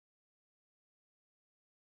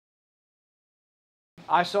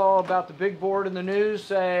I saw about the big board in the news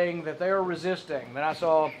saying that they are resisting. Then I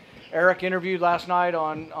saw Eric interviewed last night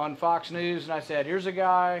on Fox News, and I said, here's a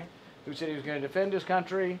guy who said he was going to defend his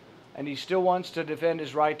country, and he still wants to defend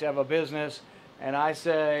his right to have a business. And I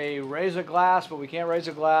say, raise a glass, but we can't raise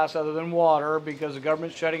a glass other than water because the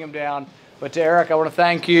government's shutting him down. But to Eric, I want to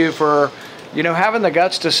thank you for, having the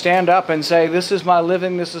guts to stand up and say, this is my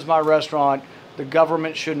living, this is my restaurant. The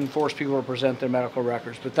government shouldn't force people to present their medical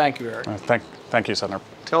records. But thank you, Eric. Thank you, Senator.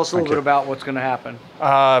 Tell us a little bit about what's going to happen.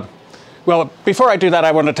 Well, before I do that,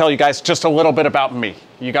 I want to tell you guys just a little bit about me.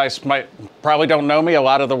 You guys probably don't know me. A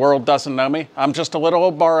lot of the world doesn't know me. I'm just a little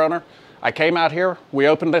old bar owner. I came out here. We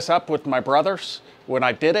opened this up with my brothers. When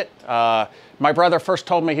I did it, my brother first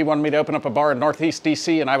told me he wanted me to open up a bar in Northeast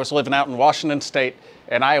DC, and I was living out in Washington State,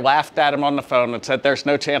 and I laughed at him on the phone and said, there's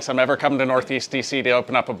no chance I'm ever coming to Northeast DC to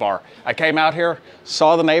open up a bar. I came out here,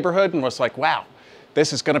 saw the neighborhood, and was like, wow,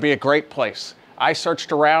 this is going to be a great place. I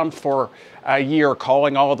searched around for a year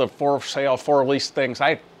calling all the for sale, for lease things.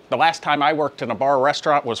 The last time I worked in a bar or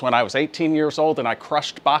restaurant was when I was 18 years old, and I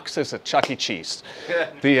crushed boxes at Chuck E. Cheese.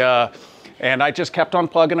 And I just kept on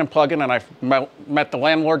plugging, and I met the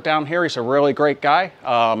landlord down here. He's a really great guy.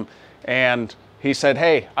 And he said,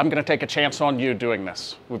 hey, I'm going to take a chance on you doing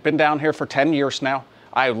this. We've been down here for 10 years now.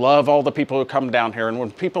 I love all the people who come down here. And when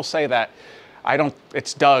people say that,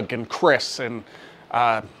 it's Doug and Chris and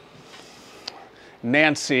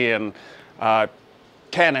Nancy and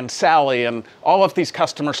Ken and Sally and all of these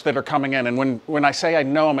customers that are coming in. And when I say I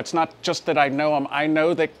know them, it's not just that I know them. I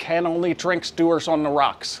know that Ken only drinks Dewar's on the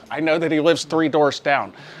rocks. I know that he lives 3 doors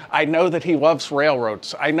down. I know that he loves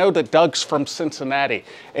railroads. I know that Doug's from Cincinnati,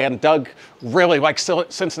 and Doug really likes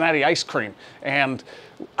Cincinnati ice cream. And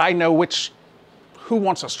I know who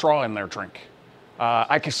wants a straw in their drink.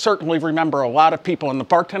 I can certainly remember a lot of people, and the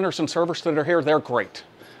bartenders and servers that are here, they're great.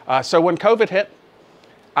 So when COVID hit,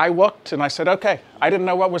 I looked and I said, okay, I didn't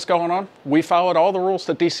know what was going on. We followed all the rules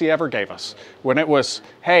that DC ever gave us. When it was,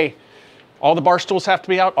 hey, all the bar stools have to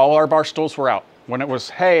be out, all our bar stools were out. When it was,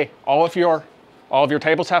 hey, all of your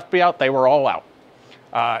tables have to be out, they were all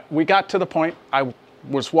out. We got to the point, I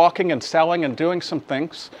was walking and selling and doing some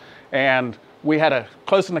things, and we had a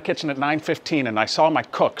closing the kitchen at 9:15, and I saw my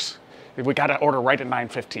cooks. We got an order right at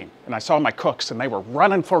 9:15, and I saw my cooks, and they were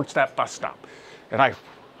running towards that bus stop. And I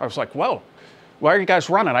was like, whoa. Why are you guys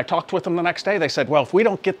running? I talked with them the next day. They said, well, if we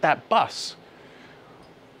don't get that bus,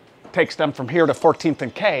 it takes them from here to 14th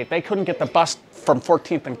and K. They couldn't get the bus from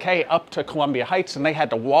 14th and K up to Columbia Heights, and they had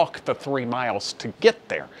to walk the 3 miles to get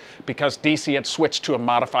there because DC had switched to a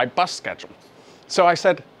modified bus schedule. So I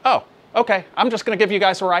said, oh, okay, I'm just going to give you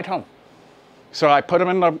guys a ride home. So I put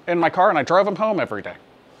them in my car, and I drove them home every day.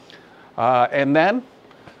 And then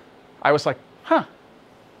I was like, huh,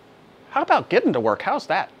 how about getting to work? How's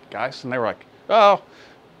that, guys? And they were like, oh,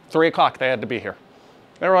 3 o'clock, they had to be here.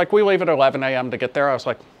 They were like, we leave at 11 a.m. to get there. I was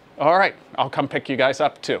like, all right, I'll come pick you guys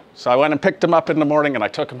up too. So I went and picked them up in the morning, and I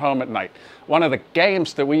took them home at night. One of the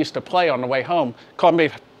games that we used to play on the way home,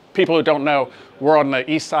 Columbia, people who don't know, we're on the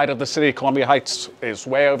east side of the city. Columbia Heights is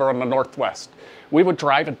way over on the northwest. We would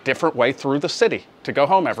drive a different way through the city to go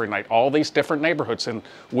home every night, all these different neighborhoods, and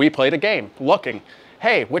we played a game looking,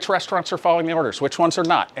 hey, which restaurants are following the orders, which ones are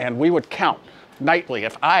not? And we would count nightly.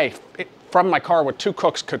 If I, from my car with 2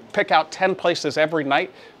 cooks, could pick out 10 places every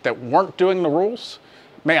night that weren't doing the rules,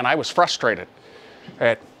 man, I was frustrated.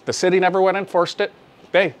 The city never went and enforced it.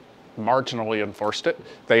 They marginally enforced it.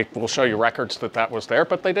 They will show you records that was there,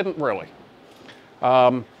 but they didn't really.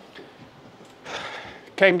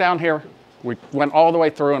 Came down here, we went all the way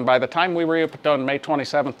through, and by the time we reopened on May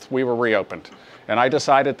 27th, we were reopened. And I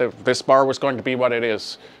decided that this bar was going to be what it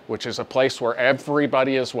is, which is a place where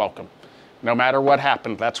everybody is welcome. No matter what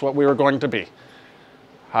happened, that's what we were going to be.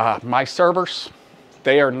 My servers,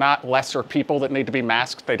 they are not lesser people that need to be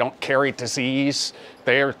masked. They don't carry disease.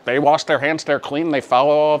 They wash their hands, they're clean. They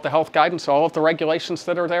follow all of the health guidance, all of the regulations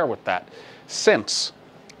that are there with that. Since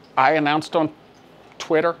I announced on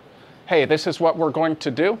Twitter, hey, this is what we're going to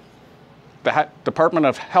do, the Department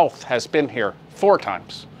of Health has been here 4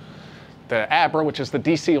 times. The ABRA, which is the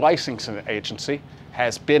DC licensing agency,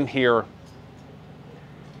 has been here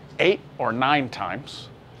 8 or 9 times.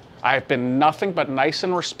 I have been nothing but nice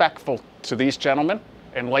and respectful to these gentlemen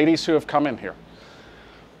and ladies who have come in here.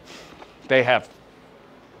 They have,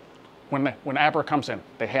 when ABRA comes in,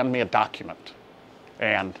 they hand me a document.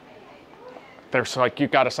 And they're like,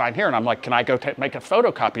 you've got to sign here. And I'm like, can I go make a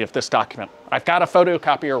photocopy of this document? I've got a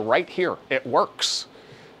photocopier right here. It works.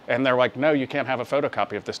 And they're like, no, you can't have a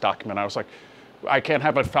photocopy of this document. I was like, I can't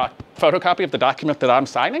have a photocopy of the document that I'm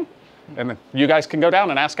signing? And then you guys can go down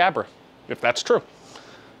and ask ABRA if that's true.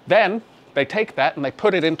 Then They take that and they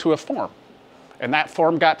put it into a form. And that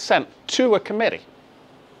form got sent to a committee,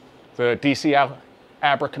 the DC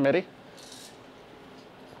ABRA committee.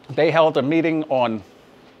 They held a meeting on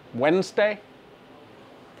Wednesday.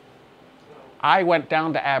 I went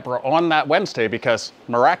down to ABRA on that Wednesday because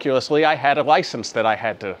miraculously I had a license that I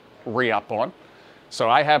had to re-up on. So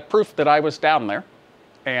I have proof that I was down there.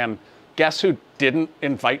 And guess who didn't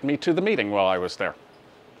invite me to the meeting while I was there?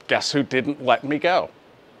 Guess who didn't let me go?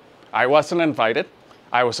 I wasn't invited.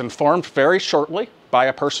 I was informed very shortly by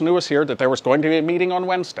a person who was here that there was going to be a meeting on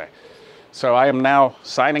Wednesday. So I am now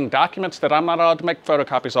signing documents that I'm not allowed to make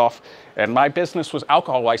photocopies of, and my business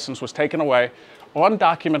alcohol license was taken away on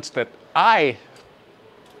documents that I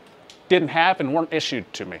didn't have and weren't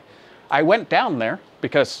issued to me. I went down there,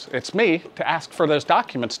 because it's me, to ask for those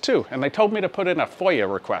documents too, and they told me to put in a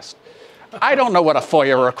FOIA request. I don't know what a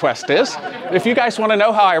FOIA request is. If you guys want to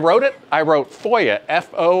know how I wrote it, I wrote FOIA,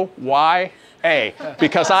 F-O-Y-A,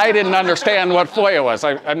 because I didn't understand what FOIA was.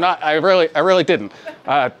 I really didn't.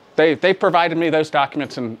 They provided me those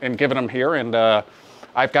documents and given them here, and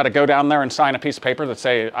I've got to go down there and sign a piece of paper that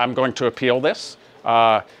say I'm going to appeal this.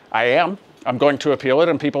 I'm going to appeal it,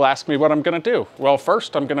 and people ask me what I'm going to do. Well,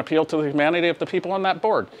 first, I'm going to appeal to the humanity of the people on that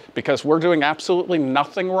board, because we're doing absolutely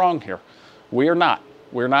nothing wrong here. We are not.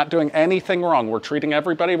 We're not doing anything wrong. We're treating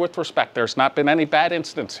everybody with respect. There's not been any bad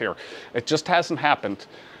incidents here. It just hasn't happened.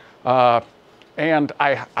 And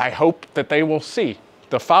I hope that they will see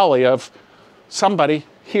the folly of somebody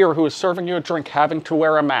here who is serving you a drink having to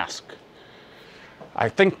wear a mask. I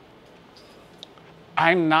think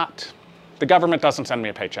I'm not, the government doesn't send me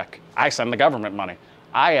a paycheck. I send the government money.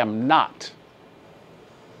 I am not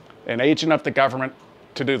an agent of the government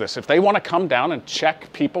to do this. If they want to come down and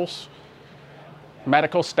check people's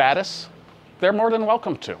medical status, they're more than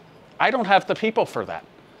welcome to. I don't have the people for that.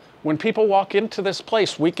 When people walk into this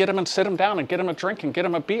place, we get them and sit them down and get them a drink and get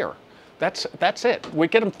them a beer. That's it. We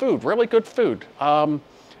get them food, really good food. And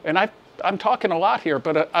I'm talking a lot here,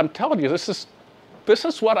 but I'm telling you, this is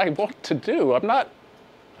what I want to do. I'm not,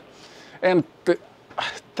 and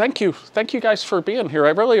thank you guys for being here.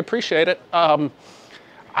 I really appreciate it. I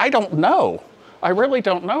don't know. I really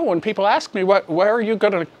don't know. When people ask me, where are you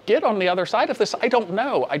going to get on the other side of this? I don't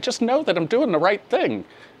know. I just know that I'm doing the right thing.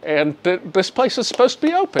 And this place is supposed to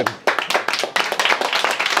be open. I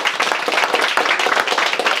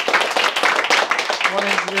want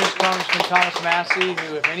to introduce Congressman Thomas Massey,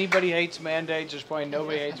 who, if anybody hates mandates, there's probably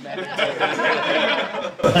nobody hates mandates.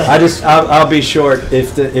 I'll be short.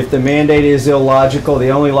 If the mandate is illogical, the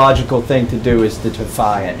only logical thing to do is to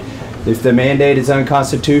defy it. If the mandate is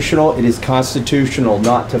unconstitutional, it is constitutional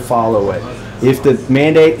not to follow it. If the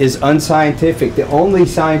mandate is unscientific, the only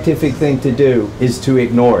scientific thing to do is to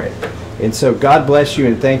ignore it. And so God bless you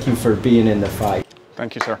and thank you for being in the fight.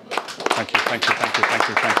 Thank you, sir. Thank you, thank you, thank you, thank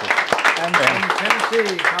you, thank you. And from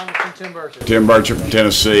Tennessee, Congressman Tim Burchett. Tim Burchett from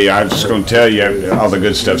Tennessee. I was just going to tell you, all the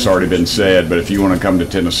good stuff's already been said, but if you want to come to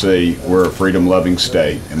Tennessee, we're a freedom-loving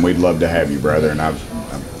state, and we'd love to have you, brother. And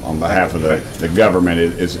on behalf of the government,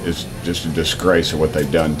 it's just a disgrace of what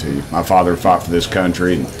they've done to you. My father fought for this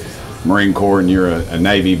country, and Marine Corps, and you're a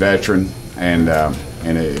Navy veteran, and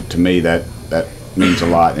to me that means a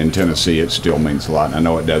lot. In Tennessee, it still means a lot, and I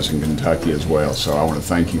know it does in Kentucky as well. So I want to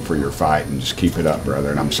thank you for your fight, and just keep it up, brother.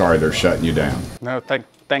 And I'm sorry they're shutting you down. No,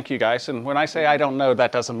 thank you, guys. And when I say I don't know,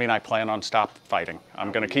 that doesn't mean I plan on stop fighting.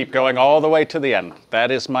 I'm going to keep going all the way to the end.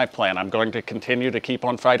 That is my plan. I'm going to continue to keep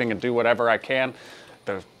on fighting and do whatever I can.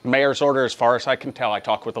 The mayor's order, as far as I can tell, I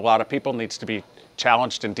talk with a lot of people, needs to be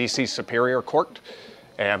challenged in D.C. Superior Court.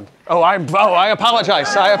 And I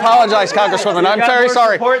apologize. I apologize, Congresswoman. I'm very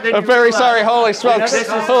sorry. I'm very sorry. Holy smokes.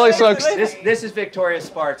 Holy smokes. This is Victoria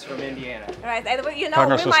Sparks from Indiana. Right, and we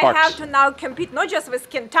might have to now compete not just with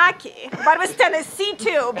Kentucky, but with Tennessee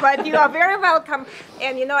too. But you are very welcome.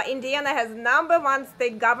 And Indiana has #1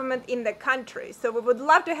 state government in the country. So we would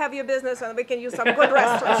love to have your business, and we can use some good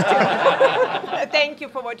restaurants too. Thank you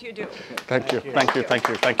for what you do. Thank you. Thank you. Thank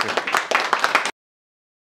you. Thank you.